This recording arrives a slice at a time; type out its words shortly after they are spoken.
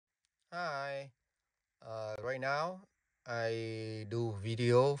Hi, right now I do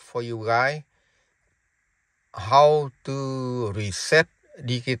video for you guys how to reset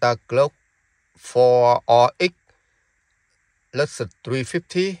digital clock for RX Lesux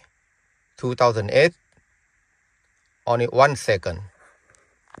 350 2008. Only 1 second.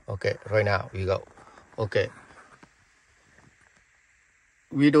 Okay, right now we go. Okay,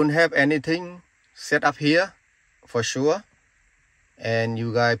 we don't have anything set up here for sure, and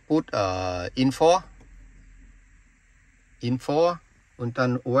you guys put info and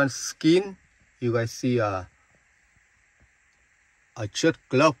then one skin you guys see a church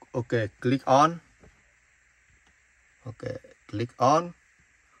clock. Okay, click on. Okay, click on,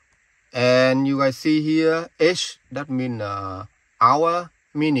 and you guys see here H, that means hour,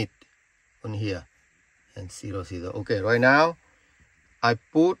 minute on here, and 00. Okay, right now I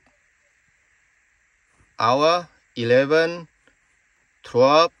put hour, 11,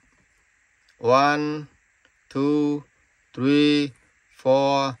 12, 1, 2, 3,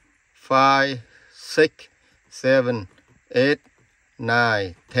 4, 5, 6, 7, 8,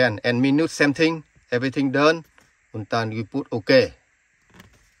 9, 10, and minute, same thing, everything done. And then you put OK.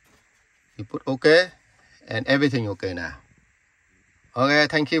 You put OK, and everything OK now. Okay,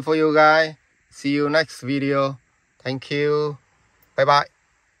 thank you for you guys. See you next video. Thank you. Bye bye.